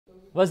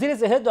वज़ीर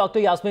सेहत डॉक्टर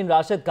यास्मीन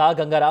राशिद का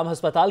गंगाराम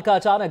हस्पताल का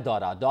अचानक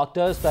दौरा।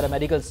 डॉक्टर्स,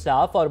 पैरामेडिकल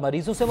स्टाफ और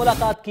मरीजों से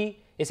मुलाकात की।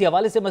 इसी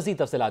हवाले से मज़ीद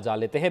तफसीलात जान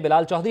लेते हैं।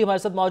 बिलाल चौधरी हमारे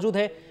साथ मौजूद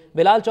हैं।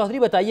 बिलाल चौधरी,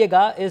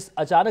 बताइएगा इस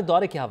अचानक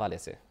दौरे के हवाले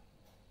से।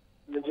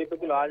 जी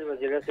बिल्कुल, आज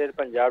वज़ीर सेहत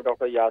पंजाब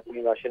डॉक्टर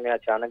यास्मीन राशिद ने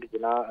अचानक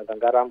जिला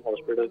गंगाराम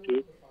हॉस्पिटल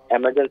की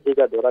एमरजेंसी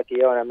का दौरा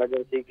किया और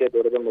एमरजेंसी के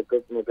दौरे के मौके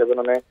पर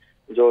उन्होंने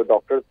जो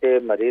डॉक्टर थे,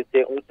 मरीज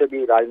थे, उनसे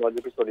भी इलाज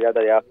मुआवजे की सहूलियत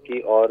दरियाफ्त की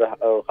और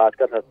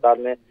खासकर अस्पताल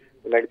में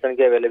मेडिसिन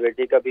की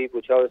अवेलेबिलिटी का भी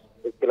पूछा। और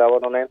इसके अलावा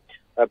उन्होंने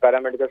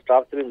पैरामेडिकल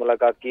स्टाफ से भी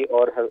मुलाकात की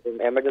और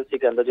एमरजेंसी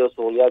के अंदर जो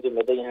सहूलियत जो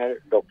मिल रही हैं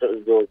डॉक्टर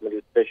जो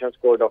पेशेंट्स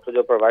को डॉक्टर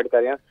जो प्रोवाइड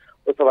कर रहे हैं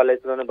उस हवाले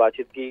से उन्होंने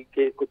बातचीत की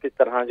कि किस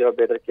तरह जो है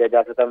बेहतर किया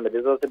जा सकता है।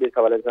 मरीजों से भी इस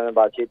हवाले से उन्होंने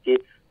बातचीत की,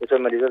 जिसमें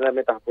मरीजों ने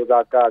अपने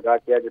तहफ़्फ़ुज़ात का आगाह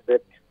किया। जिससे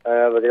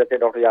वज़ीर से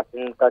डॉक्टर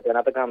यास्मीन का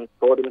कहना था कि हम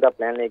 100 दिन का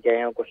प्लान लेके आए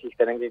हैं, कोशिश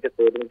करेंगे कि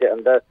 100 दिन के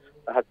अंदर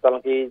अस्पतालों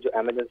की जो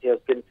एमरजेंसी है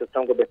उसके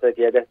सिस्टम को बेहतर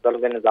किया जाए, अस्पतालों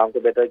के निज़ाम को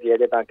बेहतर किया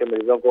जाए, ताकि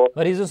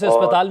मरीजों से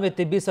अस्पताल में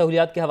तिब्बी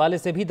सहूलियात के हवाले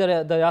से भी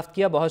दरियाफ्त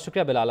किया। बहुत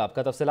शुक्रिया बिलाल,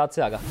 आपका तफसीलात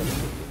से आगाह करने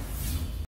के लिए।